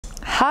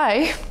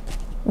Hi,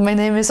 my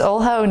name is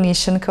Olha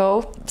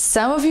Onishenko.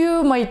 Some of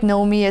you might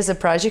know me as a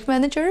project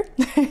manager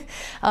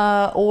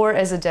or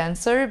as a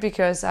dancer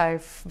because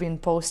I've been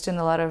posting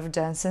a lot of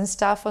dancing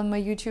stuff on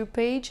my YouTube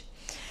page.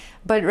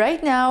 But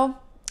right now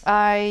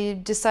I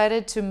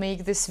decided to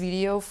make this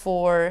video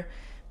for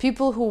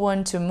people who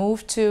want to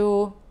move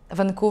to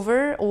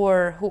Vancouver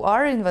or who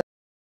are in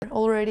Vancouver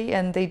already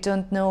and they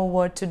don't know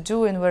what to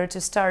do and where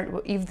to start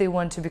if they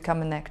want to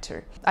become an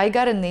actor. I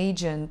got an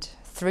agent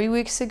 3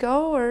 weeks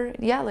ago, or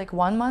like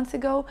 1 month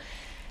ago,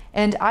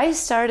 and I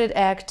started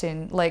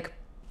acting, like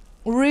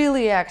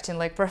really acting,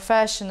 like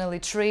professionally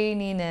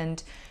training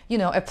and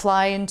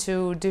applying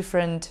to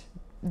different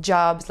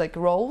jobs, like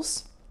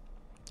roles,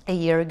 a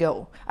year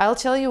ago. I'll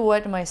tell you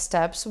what my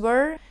steps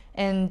were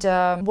and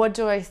what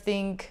do I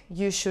think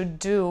you should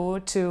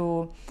do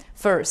to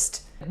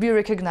first be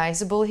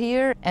recognizable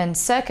here, and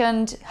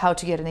second, how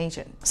to get an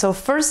agent. So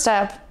first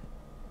step,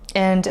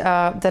 and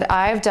that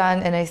I've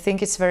done, and I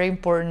think it's very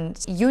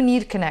important, you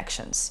need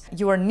connections.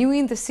 You are new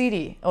in the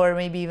city or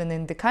maybe even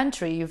in the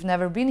country, you've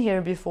never been here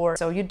before,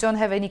 so you don't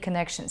have any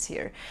connections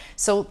here.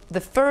 So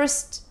the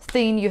first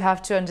thing you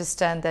have to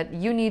understand that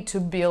you need to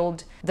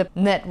build the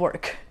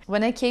network.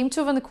 When I came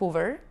to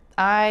Vancouver,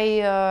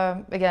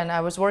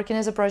 I was working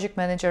as a project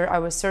manager. I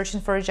was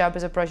searching for a job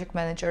as a project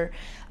manager,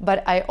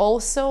 but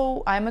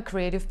I'm a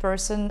creative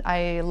person.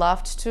 I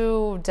loved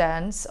to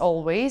dance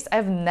always.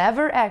 I've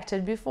never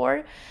acted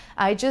before.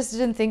 I just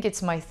didn't think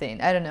it's my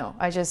thing. I don't know.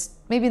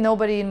 Maybe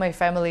nobody in my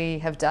family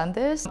have done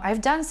this.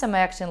 I've done some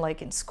acting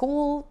like in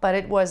school, but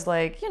it was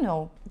like,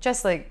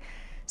 just like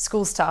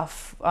school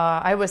stuff.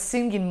 I was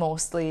singing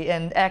mostly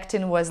and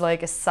acting was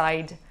like a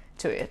side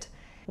to it.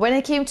 When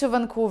I came to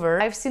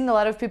Vancouver, I've seen a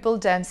lot of people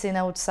dancing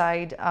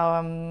outside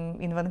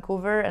in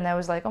Vancouver, and I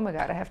was like, oh my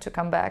God, I have to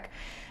come back.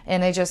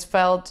 And I just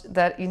felt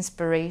that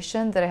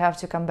inspiration that I have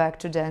to come back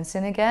to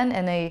dancing again,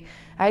 and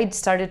I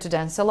started to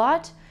dance a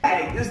lot.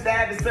 Hey, you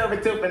stabbed the silver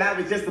tooth and I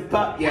was just a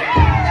pup, yeah.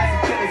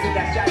 That's the killers who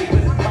got shot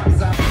with the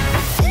pumps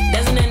up.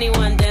 Doesn't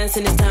anyone dance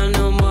in this town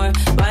no more?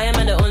 Why am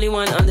I the only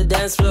one on the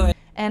dance floor?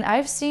 And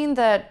I've seen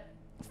that,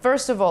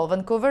 first of all,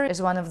 Vancouver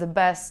is one of the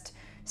best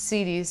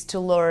cities to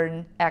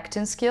learn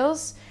acting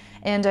skills,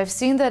 and I've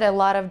seen that a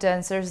lot of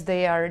dancers,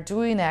 they are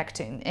doing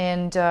acting,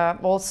 and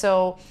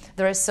also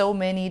there are so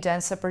many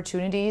dance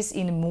opportunities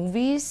in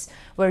movies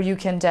where you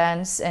can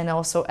dance and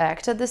also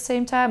act at the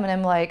same time, and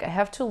I'm like, I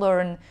have to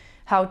learn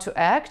how to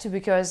act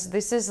because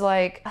this is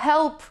like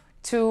help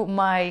to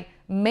my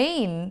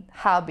main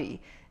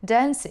hobby,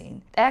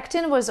 dancing.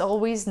 Acting was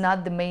always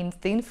not the main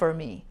thing for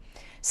me,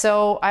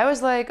 so I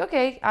was like,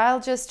 okay,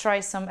 I'll just try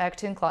some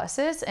acting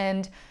classes,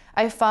 and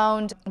I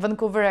found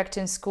Vancouver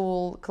Acting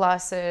School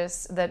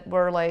classes that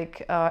were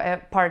like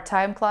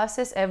part-time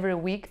classes every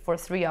week for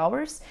 3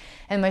 hours.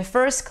 And my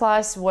first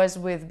class was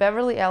with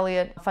Beverly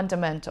Elliott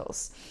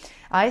Fundamentals.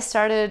 I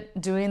started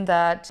doing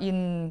that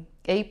in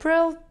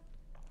April,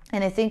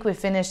 and I think we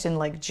finished in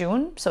like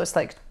June, so it's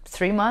like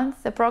 3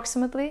 months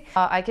approximately.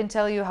 I can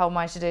tell you how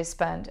much did I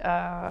spend.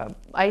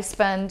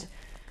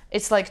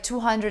 It's like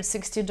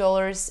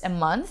 $260 a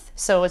month,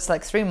 so it's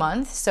like 3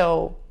 months.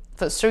 So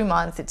for 3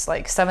 months, it's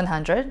like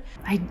 $700.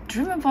 I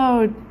dream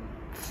about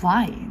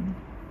flying.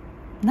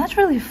 Not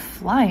really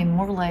flying,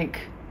 more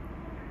like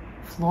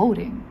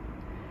floating.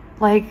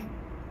 Like,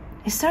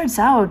 it starts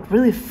out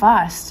really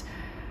fast.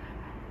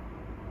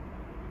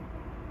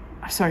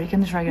 Sorry,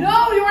 can you try again?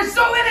 No, you were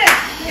so in it!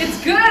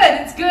 It's good,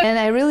 it's good! And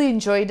I really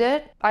enjoyed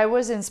it. I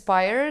was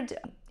inspired,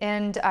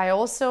 and I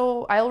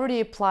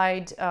already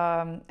applied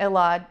a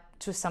lot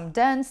to some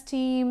dance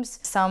teams,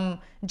 some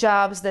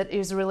jobs that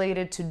is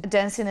related to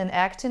dancing and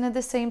acting at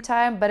the same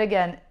time, but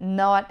again,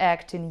 not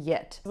acting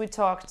yet. We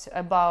talked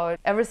about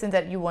everything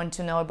that you want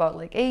to know about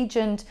like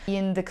agent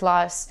in the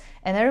class,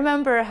 and I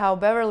remember how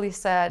Beverly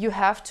said you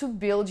have to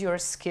build your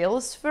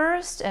skills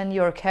first and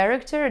your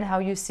character and how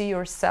you see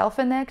yourself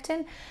in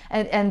acting,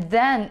 and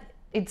then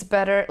it's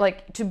better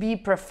like to be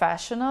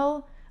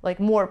professional, like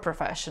more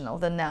professional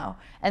than now,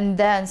 and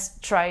then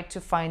try to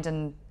find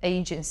an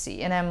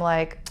agency. And I'm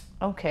like,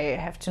 okay, I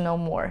have to know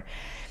more.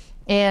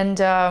 And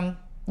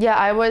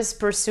I was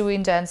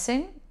pursuing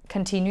dancing,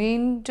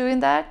 continuing doing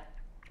that.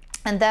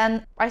 And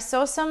then I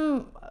saw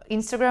some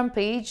Instagram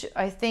page,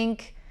 I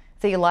think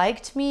they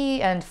liked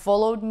me and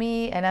followed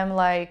me, and I'm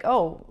like,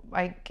 oh,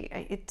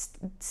 it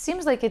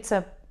seems like it's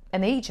an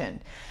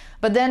agent.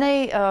 But then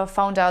I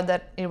found out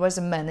that it was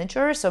a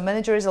manager, so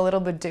manager is a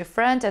little bit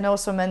different, and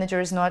also manager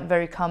is not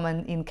very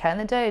common in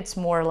Canada. It's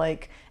more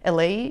like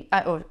LA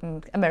or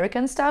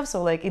American stuff,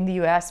 so like in the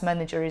US,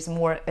 manager is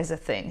more as a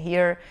thing.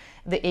 Here,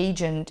 the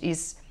agent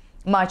is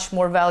much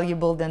more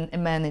valuable than a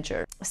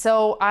manager.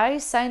 So I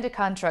signed a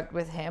contract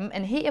with him,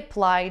 and he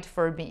applied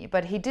for me,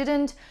 but he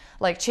didn't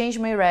like change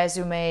my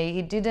resume,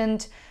 he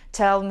didn't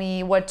tell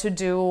me what to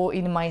do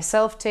in my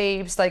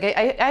self-tapes. Like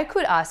I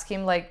could ask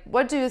him like,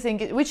 what do you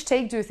think, which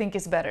take do you think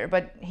is better?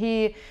 But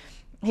he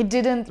he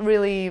didn't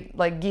really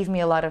like give me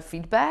a lot of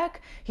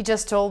feedback. He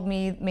just told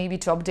me maybe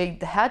to update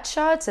the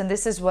headshots, and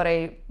this is what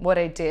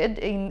I did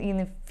in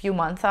a few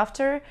months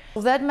after.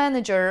 That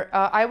manager,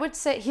 I would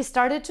say, he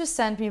started to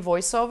send me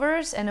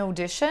voiceovers and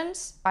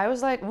auditions. I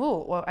was like,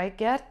 "Ooh, well, I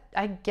get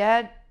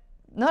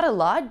not a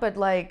lot, but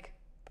like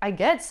I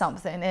get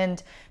something,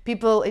 and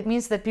people. It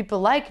means that people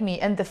like me."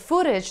 And the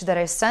footage that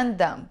I sent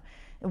them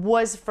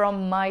was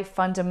from my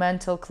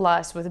fundamental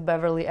class with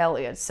Beverly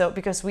Elliott. So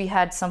because we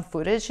had some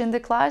footage in the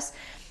class,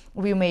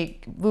 we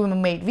made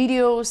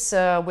videos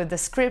with the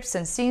scripts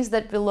and scenes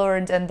that we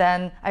learned, and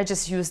then I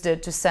just used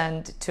it to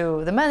send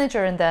to the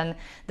manager, and then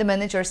the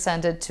manager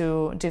sent it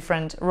to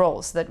different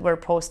roles that were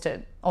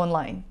posted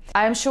online.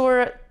 I'm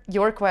sure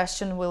your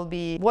question will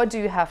be, what do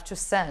you have to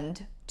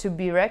send to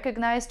be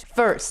recognized?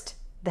 First,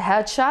 the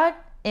headshot,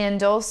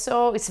 and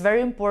also it's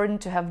very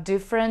important to have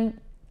different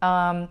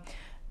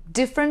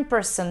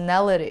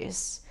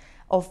personalities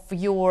of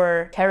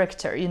your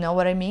character, you know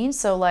what I mean?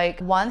 So like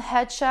one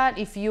headshot,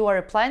 if you are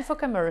applying for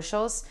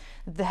commercials,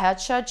 the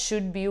headshot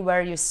should be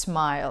where you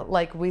smile,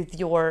 like with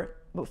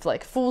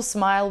full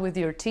smile with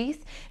your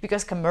teeth,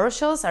 because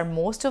commercials are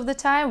most of the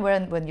time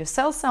when you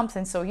sell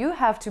something, so you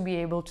have to be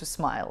able to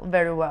smile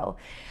very well.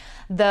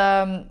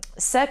 The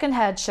second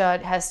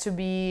headshot has to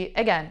be,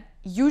 again,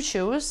 you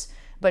choose,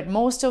 but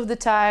most of the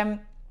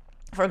time,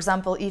 for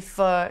example, if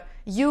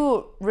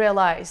you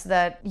realize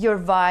that your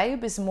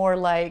vibe is more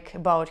like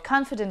about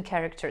confident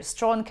characters,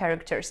 strong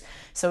characters,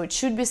 so it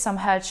should be some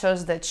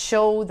headshots that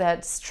show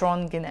that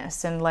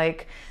stronginess and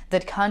like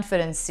that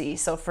confidency.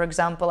 So for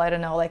example, I don't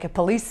know, like a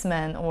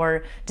policeman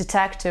or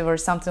detective or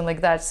something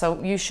like that.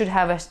 So you should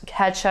have a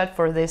headshot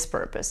for this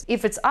purpose.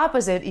 If it's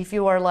opposite, if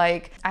you are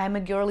like, I'm a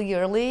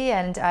girly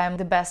and I'm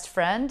the best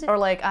friend, or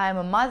like I'm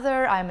a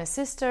mother, I'm a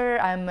sister,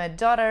 I'm a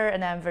daughter,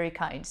 and I'm very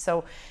kind.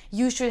 So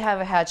you should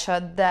have a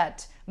headshot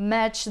that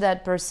match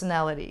that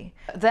personality.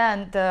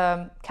 Then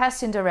the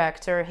casting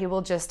director, he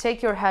will just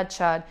take your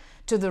headshot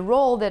to the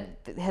role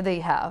that they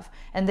have,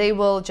 and they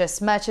will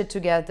just match it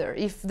together.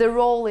 If the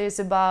role is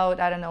about,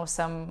 I don't know,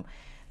 some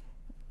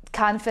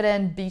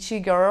confident beachy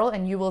girl,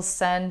 and you will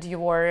send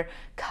your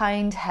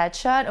kind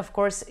headshot, of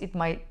course it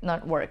might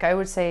not work. I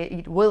would say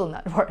it will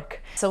not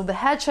work. So the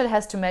headshot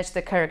has to match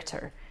the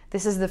character.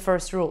 This is the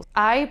first rule.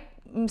 I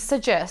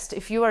suggest,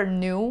 if you are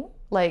new,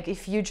 like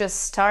if you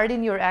just start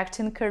in your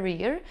acting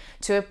career,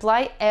 to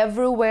apply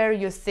everywhere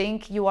you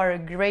think you are a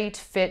great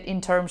fit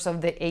in terms of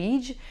the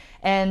age,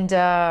 and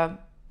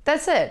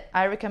that's it.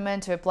 I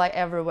recommend to apply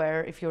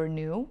everywhere if you're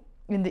new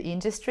in the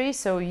industry,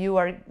 so you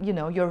are, you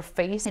know, your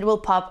face, it will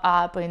pop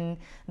up in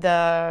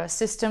the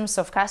systems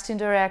of casting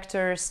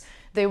directors.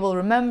 They will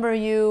remember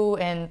you,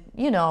 and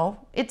you know,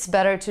 it's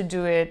better to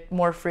do it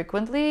more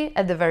frequently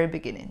at the very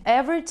beginning.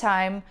 Every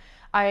time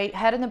I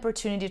had an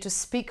opportunity to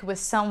speak with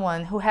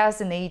someone who has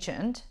an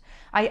agent,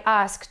 I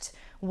asked,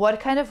 what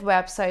kind of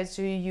websites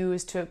do you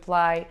use to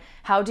apply?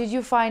 How did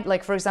you find,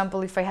 like for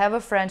example, if I have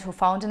a friend who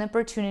found an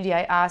opportunity,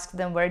 I asked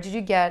them, where did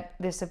you get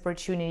this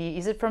opportunity?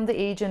 Is it from the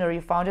agent or you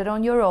found it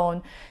on your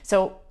own?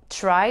 So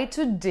try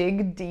to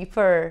dig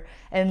deeper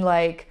and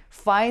like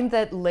find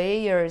that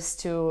layers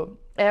to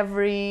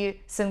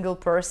every single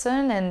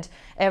person and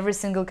every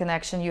single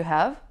connection you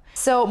have.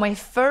 So my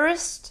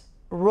first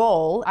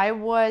role, I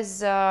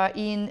was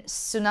in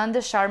Sunanda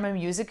Sharma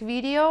music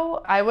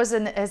video. I was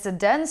as a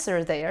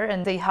dancer there,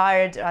 and they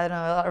hired, I don't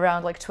know,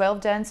 around like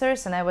 12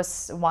 dancers, and I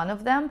was one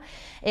of them.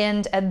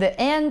 And at the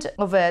end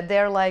of it,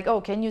 they're like, oh,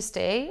 can you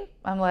stay?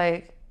 I'm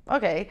like,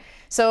 okay.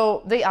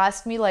 So they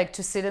asked me like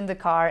to sit in the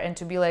car and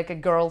to be like a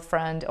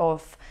girlfriend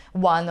of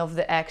one of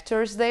the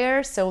actors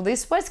there. So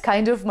this was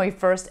kind of my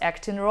first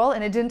acting role,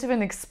 and I didn't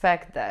even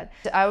expect that.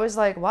 I was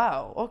like,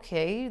 wow,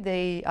 okay,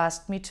 they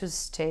asked me to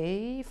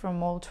stay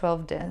from all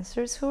 12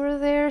 dancers who were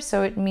there,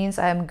 so it means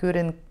I'm good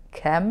in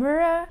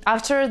camera.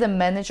 After the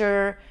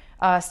manager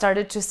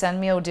started to send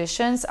me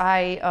auditions,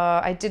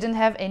 I didn't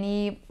have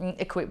any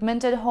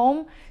equipment at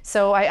home,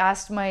 so I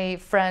asked my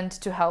friend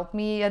to help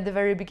me at the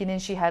very beginning.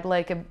 She had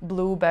like a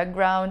blue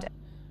background.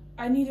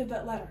 I needed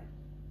that letter.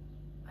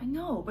 I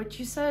know, but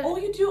you said... All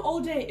you do all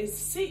day is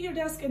sit at your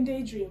desk and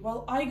daydream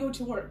while I go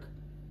to work.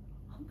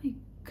 Oh my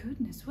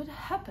goodness, what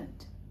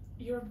happened?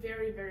 You're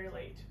very, very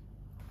late.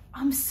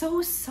 I'm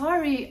so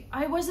sorry.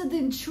 I was at the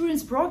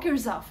insurance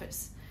broker's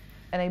office.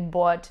 And I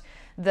bought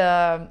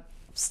the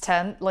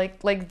stand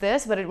like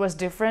this, but it was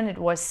different. It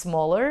was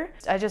smaller.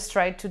 I just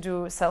tried to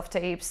do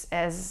self-tapes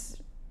as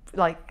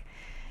like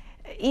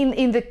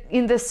in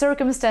the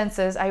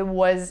circumstances I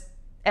was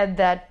at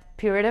that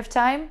period of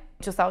time.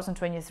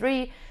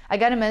 2023, I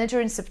got a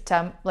manager in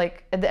September,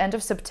 like at the end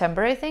of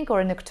September, I think, or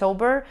in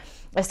October.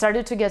 I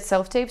started to get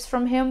self-tapes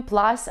from him.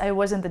 Plus, I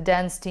was in the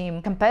dance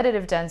team,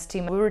 competitive dance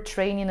team. We were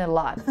training a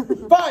lot. 5,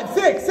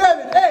 6,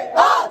 7, 8.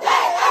 All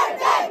day, every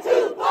day,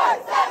 2, 4,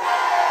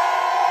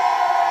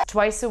 7.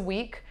 Twice a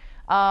week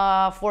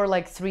for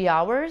like 3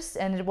 hours,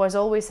 and it was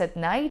always at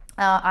night.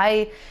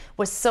 I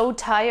was so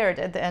tired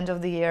at the end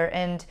of the year,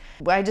 and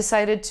I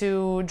decided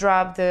to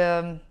drop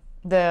the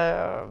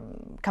the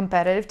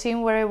competitive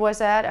team where I was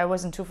at. I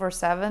was in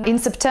 247. In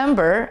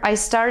September, I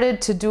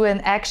started to do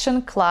an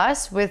action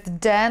class with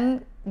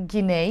Dan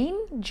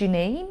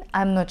Ginane,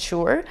 I'm not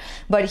sure,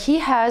 but he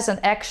has an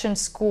action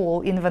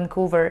school in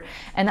Vancouver,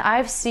 and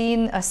I've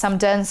seen some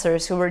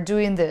dancers who were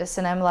doing this,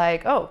 and I'm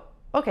like, oh,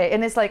 okay.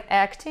 And it's like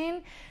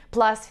acting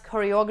plus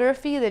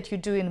choreography that you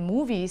do in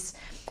movies.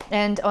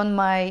 And on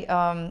my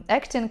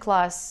acting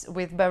class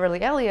with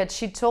Beverly Elliott,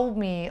 she told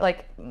me,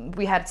 like,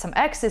 we had some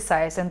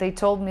exercise, and they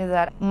told me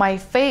that my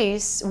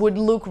face would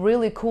look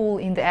really cool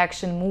in the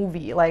action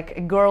movie, like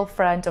a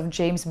girlfriend of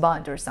James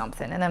Bond or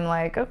something. And I'm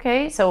like,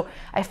 okay. So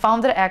I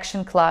found the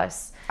action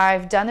class.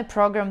 I've done a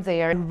program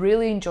there. I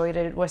really enjoyed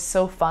it. It was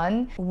so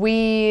fun.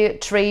 We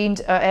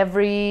trained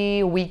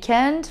every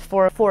weekend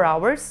for 4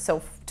 hours,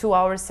 so 2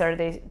 hours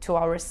Saturday, 2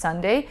 hours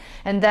Sunday.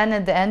 And then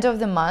at the end of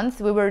the month,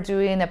 we were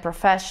doing a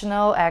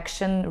professional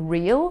action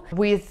reel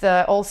with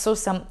also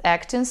some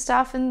acting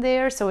stuff in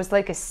there. So it's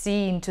like a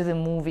scene to the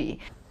movie.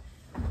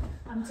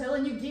 I'm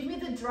telling you, give me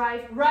the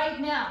drive right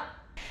now.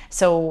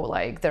 So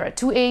like there are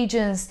two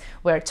agents,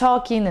 we're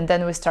talking, and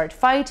then we start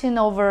fighting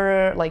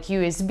over like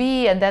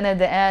USB, and then at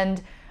the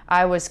end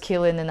I was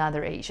killing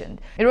another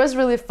agent. It was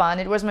really fun.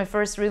 It was my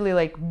first really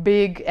like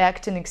big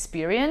acting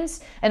experience,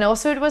 and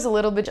also it was a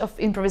little bit of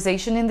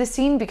improvisation in the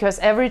scene, because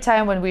every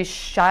time when we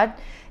shot,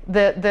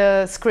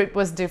 the script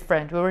was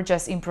different. We were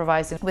just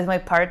improvising with my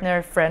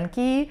partner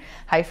Frankie.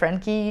 Hi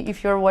Frankie,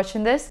 if you're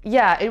watching this.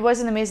 Yeah, it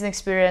was an amazing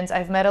experience.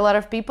 I've met a lot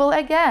of people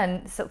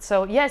again.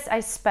 So yes,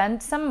 I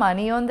spent some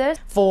money on this.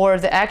 For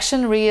the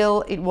action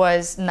reel, it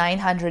was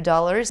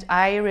 $900.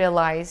 I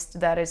realized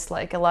that it's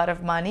like a lot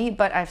of money,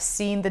 but I've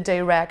seen the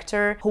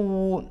director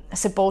who is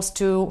supposed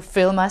to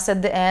film us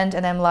at the end,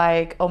 and I'm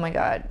like, oh my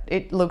god,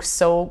 it looks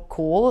so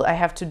cool. I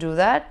have to do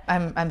that.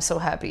 I'm so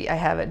happy I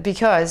have it,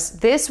 because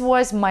this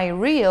was my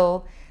reel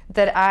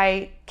that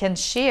I can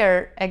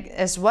share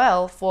as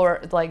well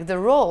for like the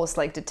roles,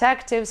 like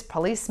detectives,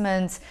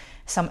 policemen,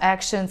 some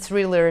action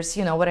thrillers,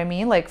 you know what I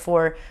mean? Like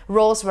for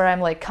roles where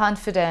I'm like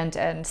confident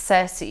and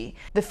sassy.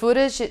 The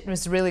footage, it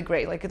was really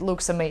great. Like it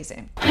looks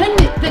amazing. Hand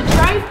me the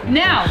drive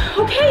now.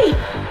 Okay.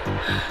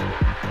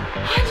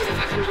 Hand me the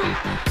fucking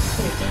drive.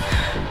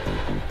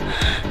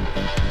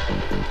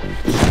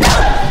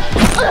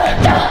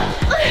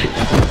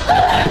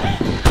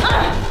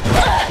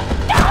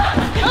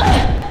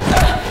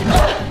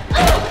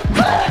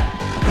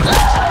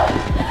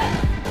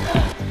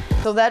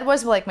 So that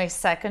was like my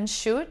second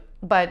shoot,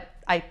 but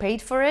I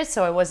paid for it,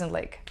 so I wasn't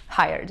like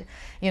hired,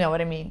 you know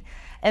what I mean?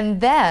 And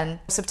then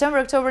September,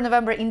 October,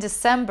 November, in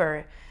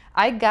December,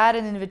 I got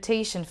an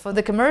invitation for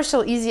the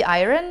commercial Easy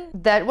Iron.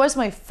 That was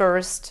my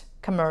first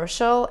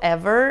commercial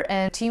ever,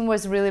 and the team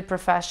was really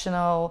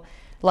professional.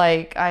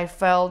 Like I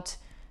felt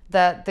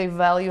that they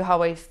value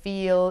how I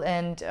feel,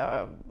 and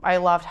I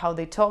loved how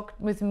they talked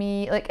with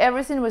me. Like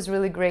everything was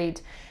really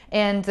great,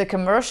 and the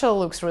commercial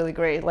looks really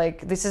great.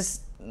 Like this is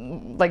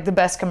like the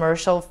best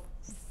commercial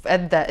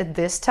at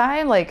this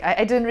time. Like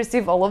I didn't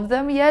receive all of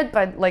them yet,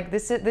 but like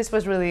this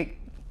was really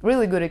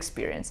good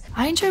experience.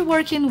 I enjoy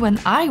working when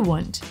I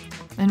want,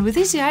 and with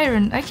Easy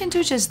Iron I can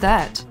do just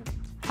that.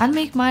 I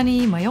make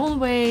money my own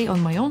way, on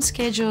my own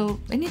schedule,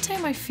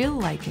 anytime I feel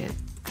like it.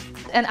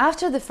 And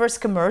after the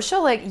first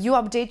commercial, like you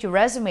update your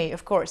resume,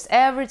 of course.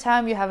 Every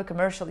time you have a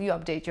commercial, you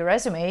update your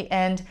resume.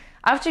 And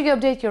after you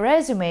update your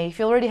resume, if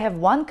you already have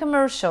one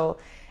commercial,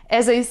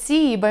 as I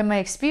see by my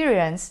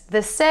experience,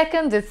 the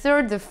second, the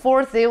third, the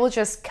fourth, they will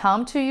just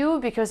come to you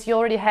because you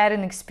already had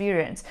an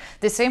experience.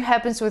 The same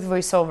happens with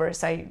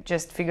voiceovers. I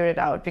just figured it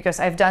out because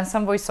I've done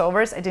some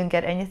voiceovers. I didn't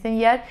get anything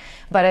yet,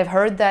 but I've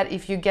heard that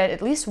if you get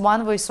at least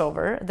one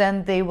voiceover,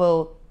 then they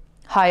will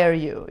hire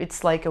you.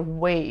 It's like a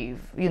wave,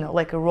 you know,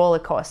 like a roller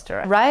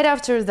coaster. Right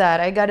after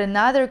that, I got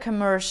another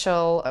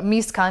commercial,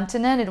 Miss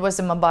Continent. It was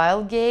a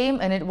mobile game,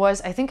 and it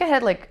was, I think I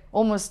had like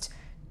almost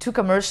 2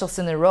 commercials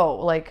in a row,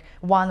 like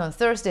one on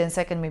Thursday and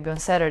second maybe on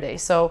Saturday.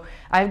 So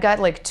I've got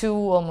like 2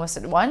 almost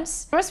at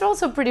once. It was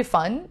also pretty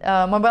fun.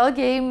 Mobile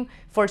game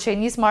for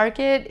Chinese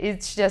market,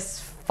 it's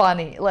just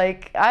funny.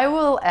 Like I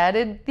will add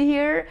it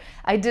here.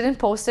 I didn't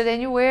post it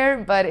anywhere,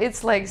 but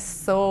it's like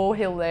so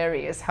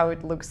hilarious how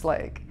it looks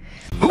like.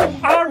 Who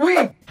are we?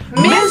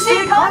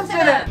 Missy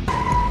Continent!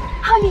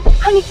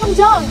 Honey, come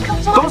down.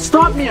 Don't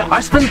stop me! I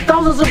spent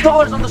thousands of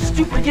dollars on the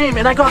stupid game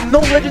and I got no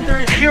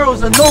legendary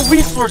heroes and no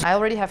resources. I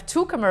already have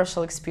 2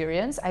 commercial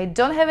experience. I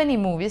don't have any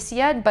movies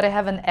yet, but I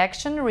have an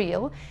action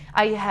reel.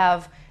 I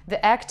have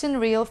the acting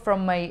reel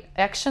from my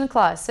action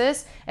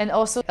classes, and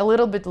also a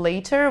little bit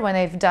later when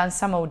I've done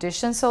some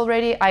auditions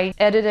already, I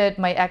edited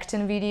my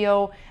acting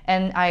video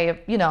and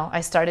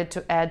I started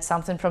to add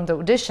something from the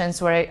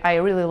auditions where I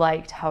really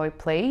liked how I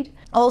played.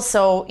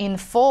 Also in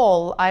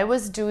fall, I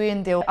was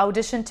doing the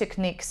audition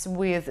techniques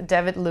with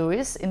David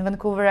Lewis in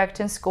Vancouver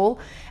Acting School,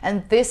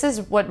 and this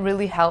is what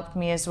really helped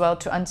me as well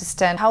to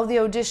understand how the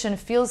audition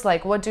feels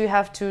like. What do you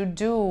have to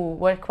do?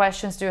 What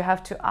questions do you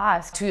have to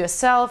ask to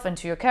yourself and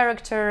to your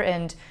character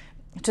and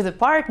to the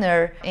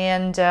partner?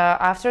 And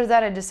after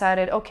that I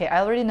decided, okay,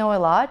 I already know a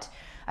lot.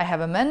 I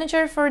have a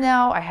manager for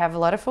now, I have a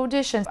lot of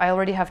auditions, I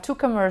already have 2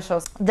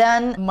 commercials.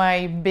 Then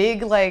my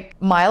big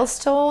like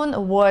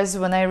milestone was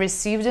when I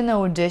received an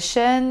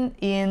audition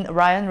in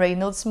Ryan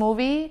Reynolds'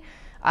 movie.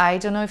 I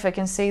don't know if I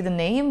can say the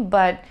name,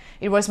 but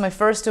it was my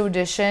first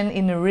audition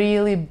in a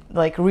really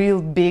like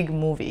real big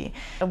movie.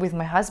 With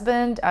my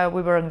husband,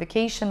 we were on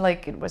vacation,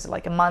 like it was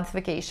like a month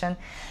vacation.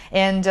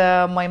 And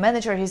my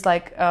manager, he's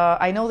like,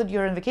 I know that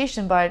you're on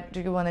vacation, but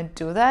do you want to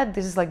do that?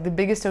 This is like the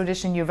biggest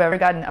audition you've ever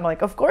gotten. I'm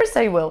like, of course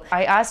I will.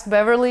 I asked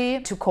Beverly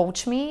to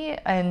coach me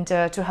and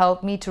to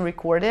help me to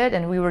record it.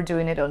 And we were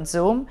doing it on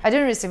Zoom. I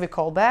didn't receive a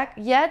call back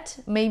yet.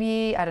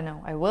 Maybe, I don't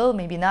know, I will,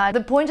 maybe not.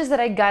 The point is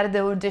that I got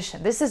the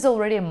audition. This is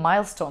already a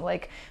milestone.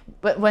 Like,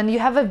 but when you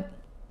have a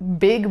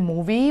big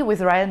movie with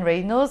Ryan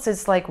Reynolds,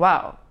 it's like,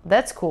 wow,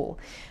 that's cool.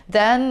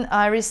 Then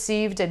I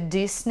received a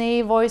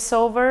Disney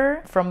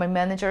voiceover from my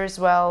manager as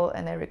well,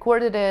 and I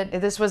recorded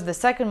it. This was the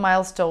second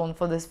milestone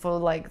for this, for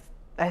like,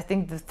 I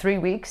think the 3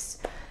 weeks.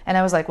 And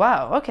I was like,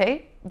 wow,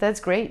 okay,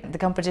 that's great. The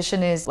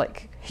competition is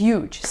like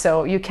huge,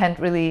 so you can't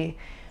really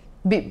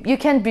you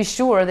can't be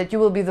sure that you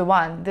will be the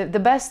one. The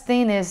best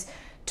thing is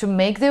to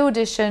make the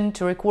audition,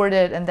 to record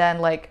it, and then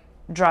like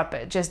drop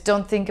it. Just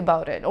don't think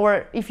about it.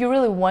 Or if you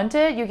really want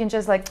it, you can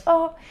just like,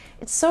 oh,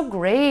 it's so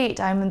great,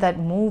 I'm in that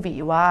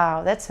movie,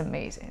 wow, that's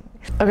amazing.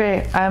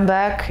 Okay, I'm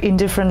back in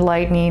different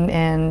lighting,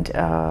 and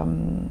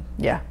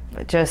yeah,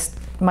 just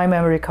my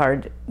memory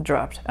card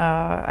dropped.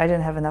 I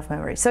didn't have enough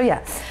memory. So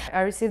yeah,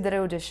 I received that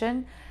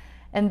audition,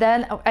 and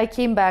then I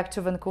came back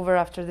to Vancouver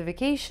after the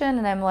vacation,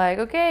 and I'm like,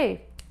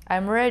 okay,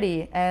 I'm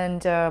ready.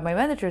 And my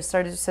manager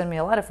started to send me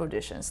a lot of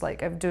auditions.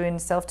 Like, I'm doing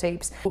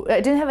self-tapes.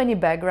 I didn't have any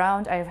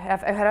background. I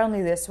had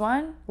only this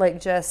one, like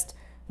just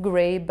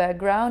gray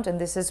background. And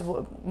this is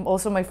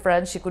also my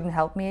friend. She couldn't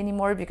help me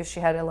anymore because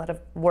she had a lot of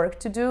work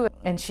to do.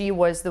 And she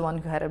was the one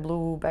who had a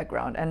blue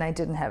background, and I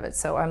didn't have it.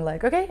 So I'm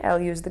like, okay,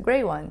 I'll use the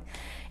gray one.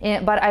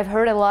 But I've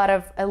heard a lot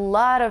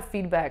of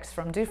feedbacks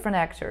from different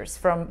actors,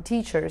 from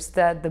teachers,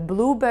 that the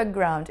blue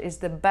background is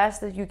the best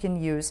that you can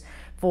use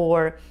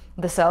for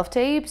the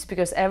self-tapes,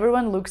 because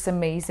everyone looks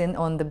amazing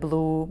on the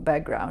blue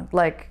background,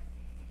 like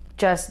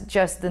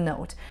just the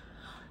note.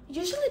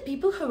 Usually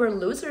people who were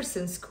losers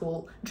in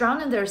school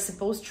drown in their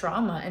supposed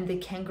trauma and they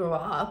can't grow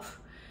up.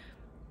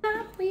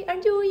 Now we are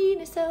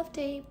doing a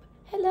self-tape.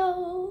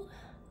 Hello.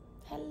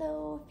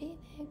 Hello,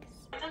 Phoenix.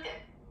 Okay.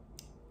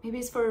 Maybe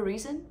it's for a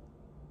reason?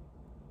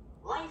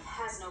 Life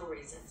has no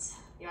reasons.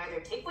 You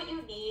either take what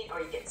you need or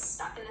you get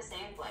stuck in the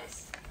same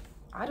place.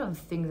 I don't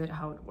think that's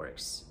how it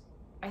works.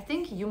 I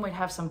think you might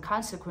have some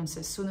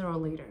consequences sooner or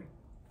later.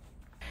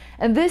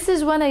 And this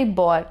is when I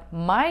bought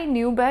my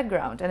new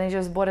background, and I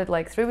just bought it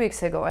like 3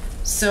 weeks ago.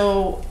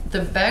 So the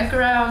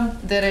background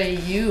that I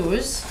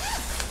use,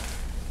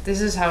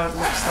 this is how it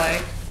looks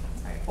like.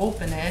 I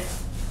open it.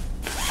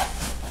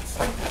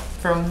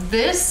 From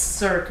this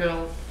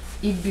circle,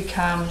 it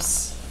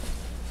becomes,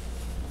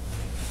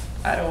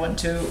 I don't want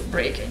to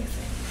break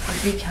anything.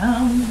 It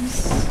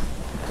becomes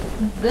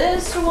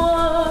this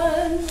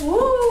one.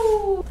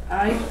 Woo!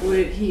 I put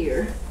it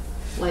here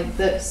like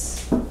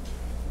this.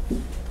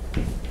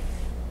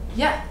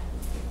 Yeah.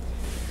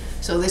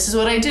 So this is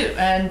what I do,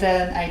 and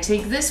then I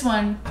take this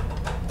one.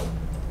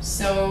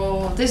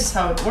 So this is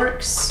how it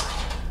works.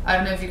 I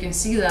don't know if you can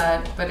see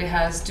that, but it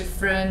has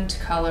different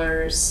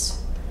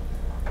colors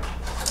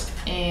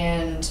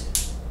and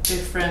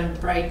different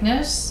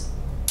brightness.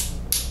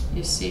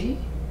 You see?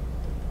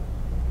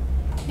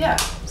 Yeah,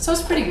 so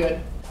it's pretty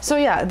good. So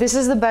yeah, this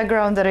is the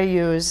background that I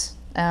use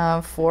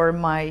for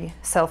my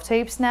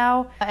self-tapes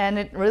now, and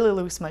it really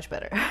looks much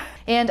better.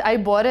 And I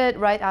bought it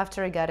right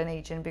after I got an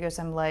agent, because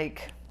I'm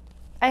like,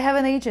 I have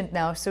an agent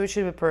now, so it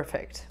should be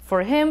perfect.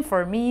 For him,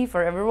 for me,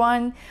 for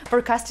everyone,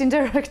 for casting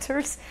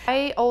directors.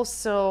 I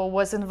also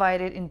was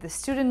invited in the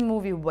student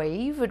movie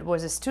Wave. It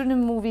was a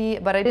student movie,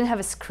 but I didn't have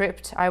a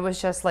script. I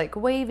was just like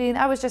waving,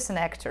 I was just an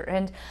actor.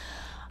 And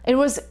it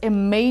was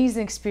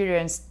amazing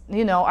experience.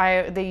 You know,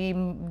 they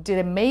did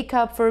a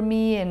makeup for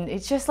me, and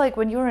it's just like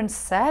when you're on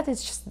set,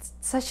 it's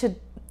just such an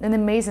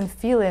amazing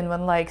feeling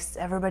when like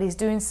everybody's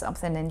doing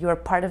something and you're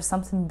part of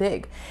something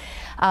big.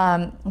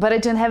 But I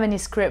didn't have any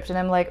script, and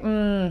I'm like,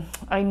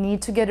 I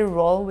need to get a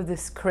role with the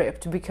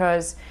script,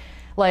 because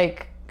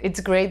like it's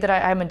great that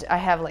I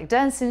have like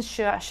dancing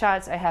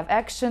shots, I have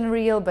action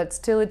reel, but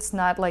still it's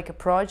not like a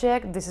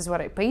project. This is what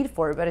I paid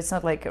for, but it's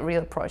not like a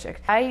real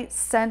project. I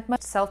sent my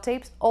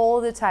self-tapes all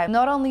the time,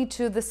 not only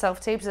to the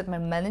self-tapes that my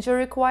manager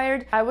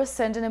required, I was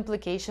sending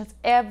applications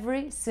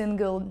every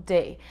single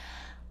day.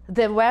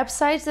 The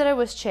websites that I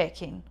was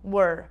checking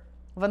were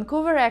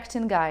Vancouver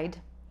Acting Guide.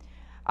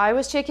 I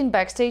was checking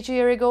Backstage a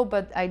year ago,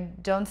 but I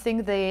don't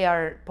think they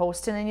are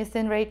posting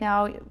anything right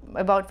now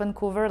about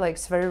Vancouver, like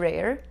it's very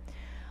rare.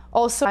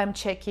 Also, I'm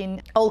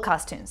checking all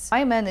castings.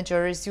 My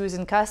manager is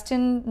using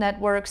Casting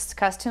Networks,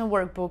 Casting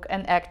Workbook,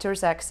 and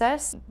Actors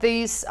Access.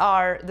 These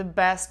are the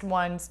best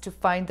ones to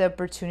find the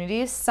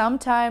opportunities.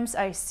 Sometimes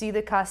I see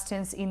the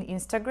castings in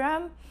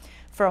Instagram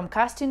from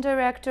casting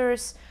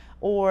directors,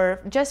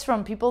 or just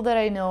from people that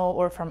I know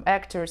or from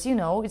actors, you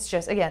know, it's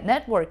just, again,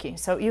 networking.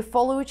 So you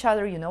follow each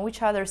other, you know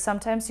each other.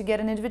 Sometimes you get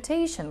an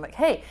invitation like,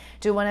 hey,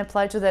 do you want to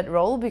apply to that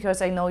role?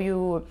 Because I know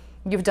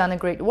you've done a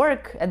great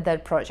work at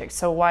that project.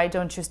 So why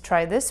don't you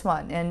try this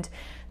one? And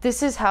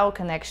this is how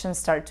connections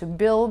start to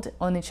build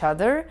on each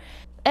other.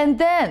 And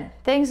then,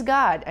 thanks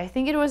God, I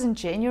think it was in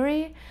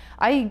January,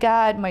 I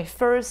got my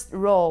first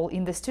role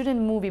in the student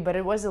movie, but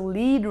it was a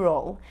lead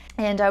role.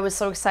 And I was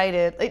so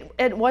excited.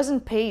 It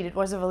wasn't paid, it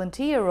was a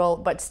volunteer role,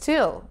 but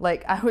still,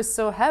 like, I was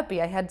so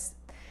happy.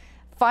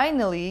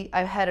 Finally,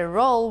 I had a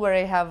role where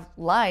I have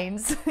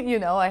lines, you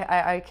know,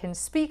 I can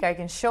speak, I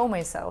can show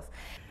myself.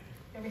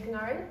 Everything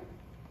all right?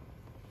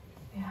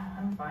 Yeah,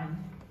 I'm fine.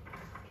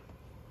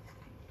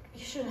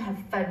 You shouldn't have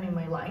fed me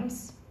my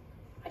lines.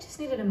 I just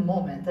needed a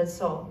moment, that's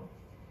all.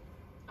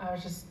 I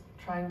was just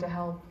trying to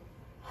help.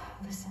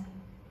 Listen,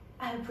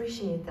 I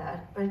appreciate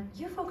that, but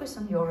you focus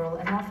on your role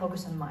and I'll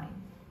focus on mine.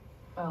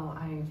 Well,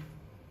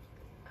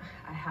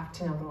 I have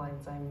to know the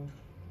lines. I'm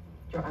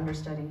your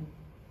understudy.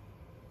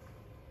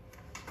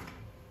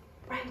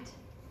 Right.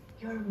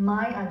 You're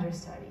my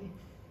understudy.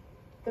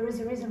 There is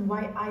a reason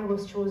why I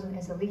was chosen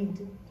as a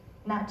lead,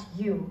 not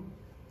you.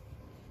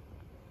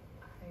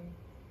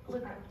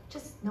 Look,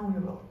 just know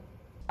your role.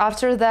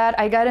 After that,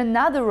 I got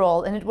another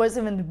role, and it was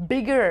even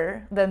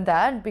bigger than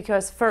that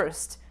because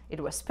first,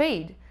 it was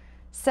paid.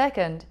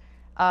 Second,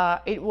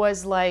 it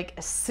was like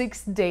a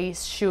 6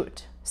 days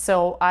shoot.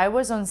 So I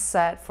was on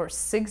set for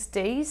 6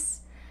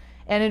 days,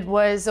 and it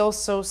was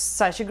also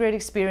such a great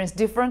experience.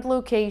 Different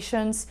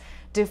locations,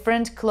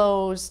 different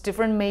clothes,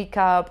 different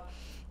makeup,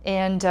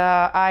 and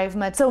I've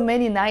met so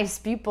many nice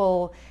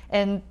people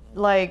and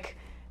like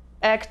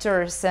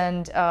actors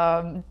and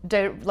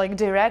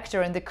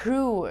director and the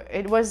crew.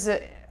 It was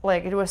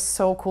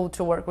so cool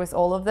to work with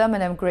all of them,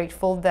 and I'm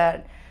grateful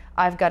that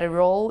I've got a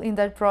role in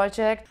that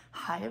project.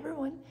 Hi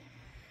everyone,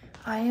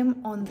 I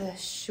am on the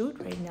shoot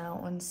right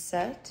now on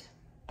set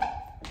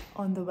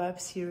on the web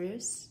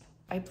series.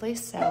 I play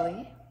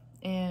Sally,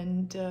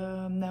 and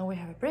now we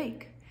have a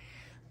break.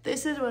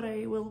 This is what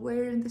I will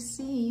wear in the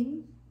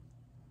scene.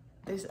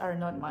 These are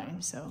not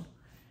mine, so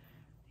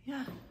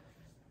yeah,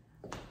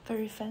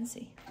 very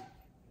fancy.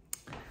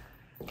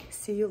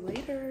 See you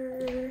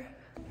later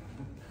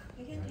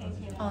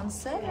on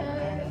set.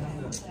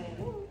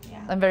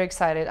 I'm very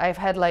excited. I've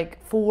had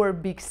like 4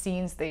 big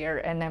scenes there,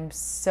 and I'm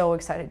so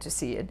excited to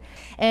see it.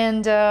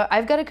 And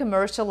I've got a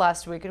commercial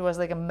last week. It was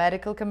like a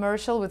medical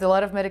commercial with a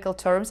lot of medical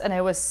terms, and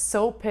I was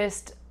so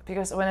pissed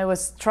because when I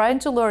was trying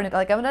to learn it,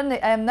 like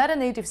I'm not a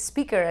native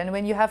speaker, and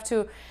when you have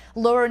to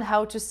learn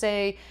how to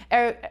say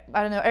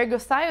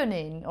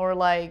ergothioneine or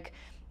like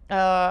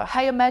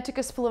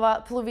Hyamaticus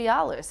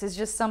pluvialis, is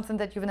just something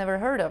that you've never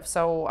heard of.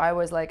 So I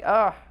was like,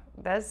 oh,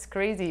 that's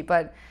crazy.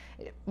 But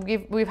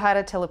we've had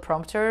a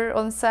teleprompter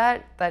on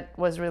set that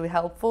was really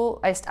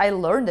helpful. I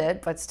learned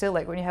it, but still,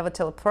 like when you have a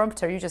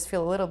teleprompter, you just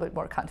feel a little bit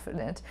more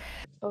confident.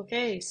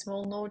 Okay,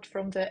 small note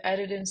from the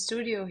editing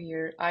studio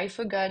here. I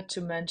forgot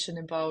to mention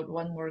about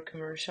one more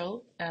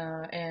commercial,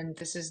 and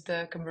this is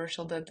the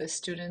commercial that the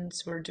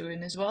students were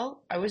doing as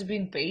well. I was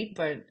being paid,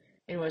 but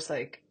it was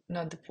like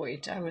not the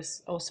point. I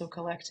was also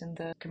collecting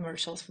the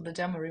commercials for the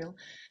demo reel,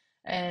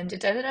 and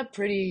it ended up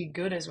pretty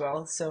good as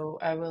well, so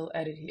I will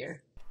edit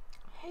here.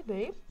 Hey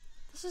babe,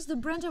 this is the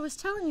brand I was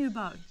telling you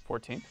about.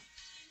 14th?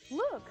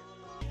 Look.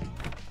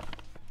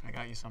 I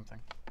got you something.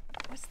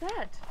 What's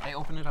that? Hey,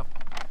 open it up.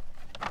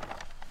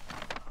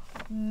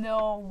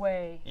 No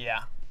way.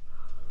 Yeah.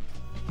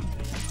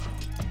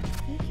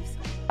 Thank you so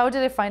much. How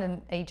did I find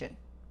an agent?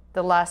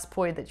 The last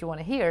point that you want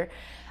to hear.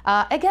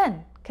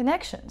 Again,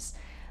 connections.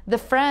 The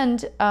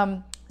friend,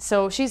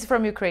 so she's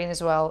from Ukraine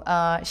as well.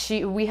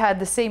 We had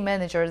the same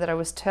manager that I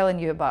was telling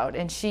you about,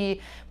 and she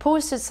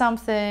posted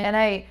something and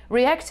I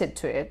reacted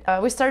to it.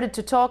 We started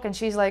to talk, and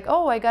she's like,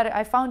 oh,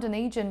 I found an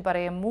agent, but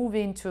I am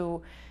moving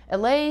to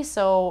LA,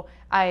 so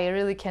I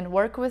really can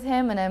work with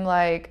him. And I'm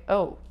like,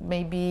 oh,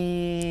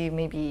 maybe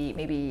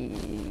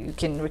you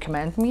can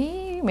recommend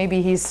me.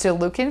 Maybe he's still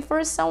looking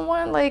for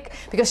someone, like,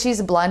 because she's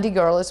a blondie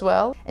girl as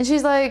well. And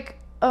she's like,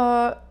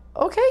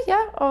 okay,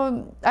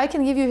 yeah, I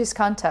can give you his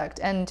contact.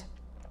 And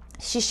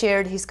she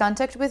shared his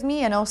contact with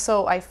me, and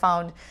also I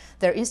found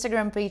their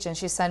Instagram page, and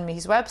she sent me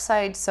his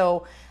website.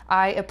 So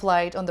I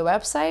applied on the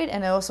website,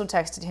 and I also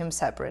texted him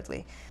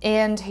separately.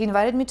 And he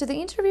invited me to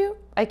the interview.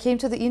 I came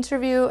to the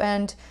interview,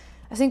 and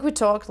I think we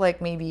talked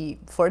like maybe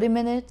 40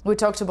 minutes. We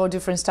talked about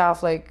different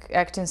stuff, like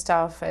acting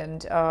stuff,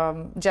 and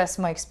just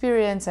my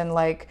experience and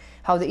like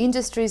how the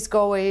industry is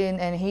going.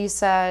 And he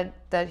said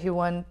that he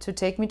wanted to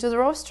take me to the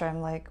roster.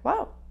 I'm like,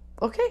 wow.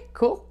 Okay,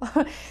 cool.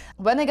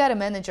 When I got a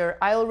manager,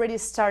 I already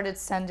started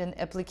sending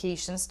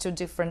applications to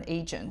different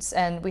agents,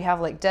 and we have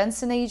like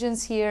dancing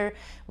agents here.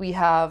 We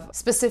have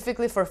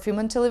specifically for film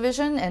and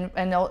television,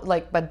 and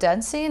like but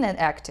dancing and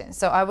acting.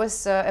 So I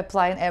was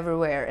applying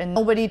everywhere, and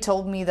nobody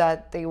told me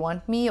that they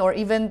want me, or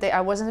even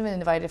I wasn't even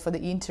invited for the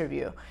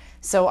interview.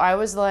 So I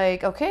was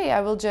like, okay,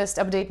 I will just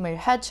update my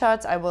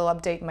headshots, I will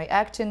update my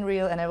acting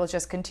reel, and I will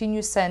just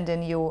continue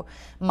sending you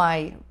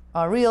my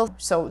reel,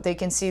 so they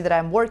can see that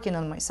I'm working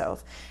on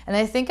myself. And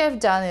I think I've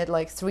done it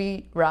like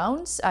 3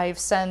 rounds. I've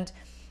sent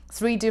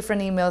 3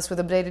 different emails with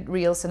updated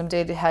reels and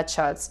updated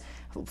headshots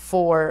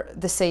for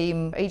the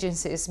same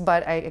agencies,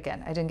 but I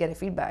didn't get a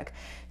feedback.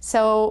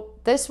 So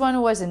this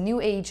one was a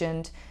new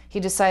agent. He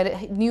decided,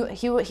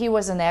 he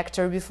was an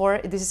actor before.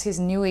 This is his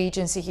new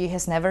agency. He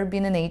has never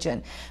been an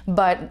agent,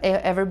 but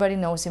everybody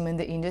knows him in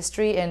the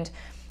industry. And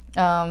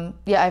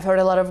yeah, I've heard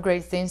a lot of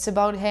great things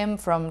about him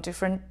from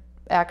different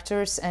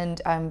actors,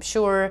 and I'm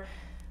sure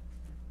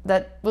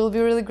that will be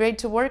really great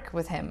to work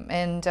with him.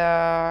 And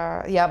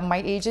yeah,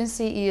 my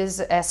agency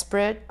is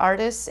Esprit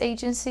Artists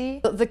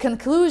Agency. The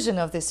conclusion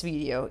of this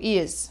video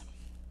is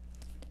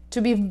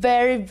to be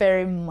very,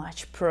 very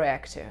much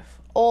proactive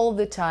all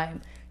the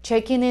time.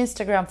 Checking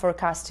Instagram for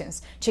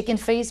castings, checking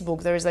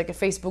Facebook, there is like a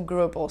Facebook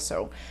group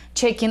also,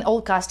 checking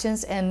all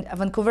castings and a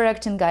Vancouver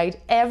acting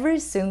guide every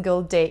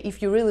single day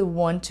if you really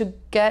want to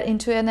get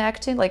into an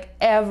acting, like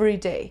every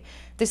day.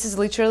 This is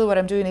literally what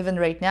I'm doing even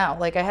right now.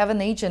 Like I have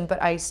an agent,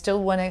 but I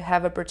still want to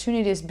have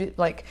opportunities,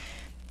 like,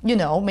 you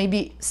know,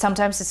 maybe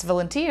sometimes it's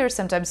volunteer,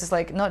 sometimes it's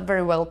like not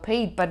very well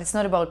paid, but it's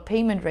not about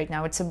payment right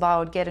now. It's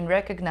about getting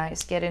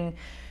recognized, getting,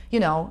 you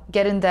know,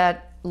 getting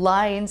that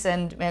lines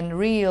and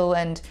reel,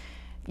 and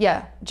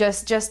yeah,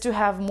 just to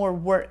have more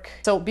work.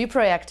 So be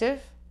proactive.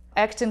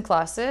 Acting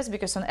classes,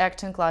 because on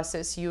acting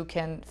classes you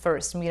can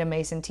first meet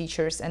amazing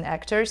teachers and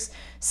actors.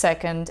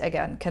 Second,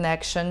 again,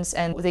 connections,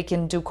 and they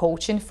can do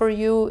coaching for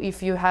you.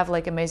 If you have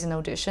like amazing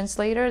auditions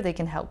later, they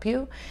can help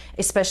you,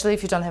 especially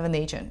if you don't have an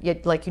agent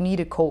yet. Like you need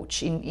a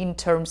coach in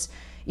terms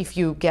if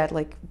you get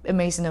like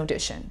amazing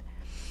audition.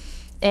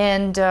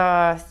 And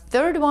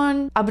third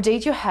one,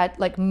 update your head,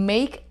 like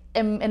make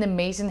an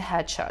amazing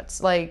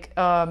headshots. Like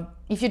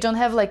if you don't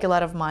have like a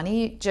lot of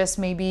money, just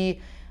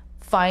maybe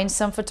find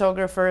some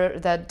photographer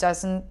that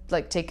doesn't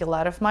like take a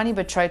lot of money,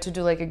 but try to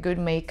do like a good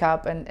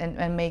makeup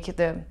and make it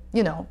the,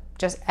 you know,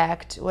 just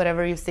act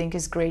whatever you think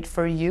is great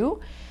for you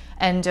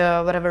and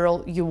whatever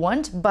role you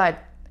want. But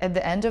at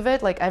the end of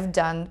it, like I've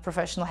done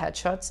professional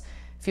headshots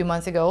a few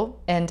months ago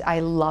and I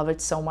love it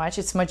so much.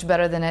 It's much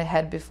better than I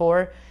had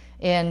before,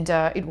 and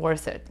it's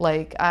worth it.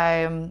 Like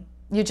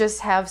you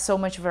just have so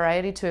much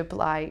variety to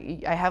apply.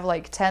 I have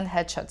like 10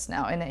 headshots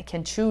now and I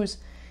can choose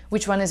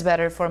which one is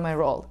better for my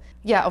role.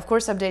 Yeah, of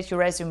course, update your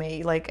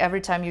resume. Like every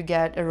time you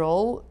get a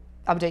role,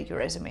 update your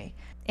resume.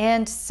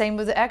 And same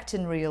with the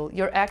acting reel.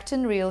 Your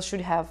acting reel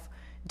should have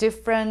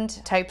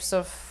different types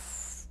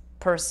of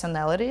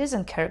personalities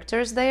and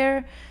characters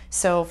there.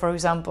 So for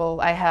example,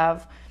 I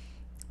have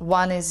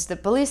one is the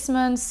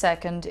policeman,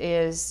 second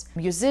is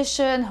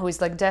musician who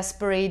is like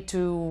desperate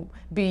to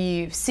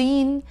be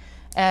seen,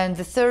 and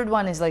the third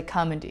one is like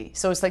comedy.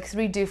 So it's like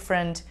 3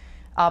 different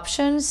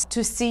options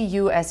to see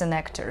you as an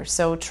actor.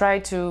 So try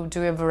to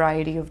do a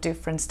variety of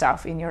different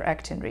stuff in your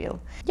acting reel.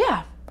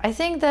 Yeah, I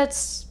think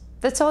that's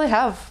all I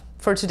have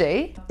for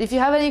today. If you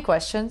have any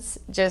questions,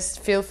 just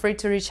feel free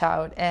to reach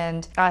out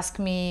and ask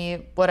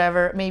me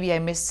whatever. Maybe I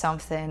missed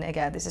something.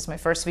 Again, this is my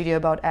first video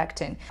about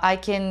acting. I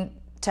can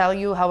tell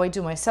you how I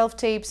do my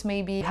self-tapes,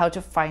 maybe how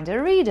to find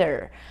a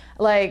reader.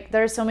 Like,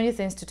 there are so many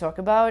things to talk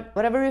about.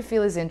 Whatever you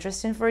feel is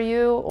interesting for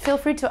you, feel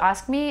free to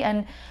ask me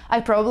and I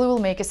probably will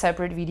make a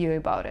separate video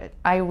about it.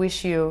 I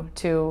wish you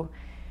to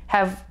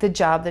have the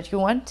job that you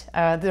want,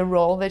 the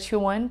role that you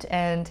want,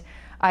 and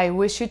I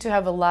wish you to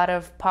have a lot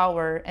of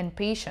power and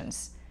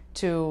patience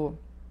to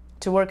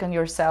work on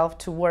yourself,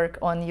 to work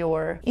on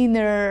your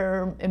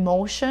inner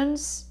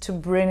emotions, to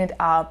bring it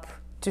up,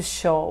 to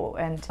show,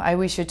 and I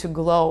wish you to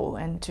glow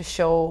and to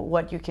show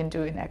what you can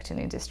do in acting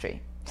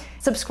industry.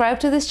 Subscribe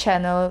to this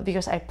channel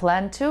because I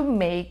plan to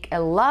make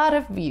a lot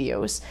of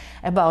videos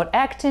about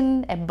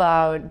acting,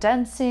 about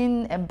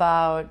dancing,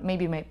 about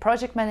maybe my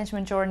project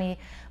management journey,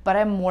 but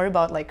I'm more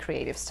about like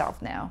creative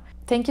stuff now.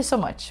 Thank you so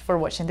much for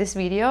watching this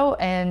video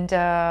and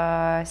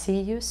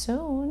see you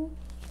soon.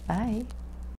 Bye.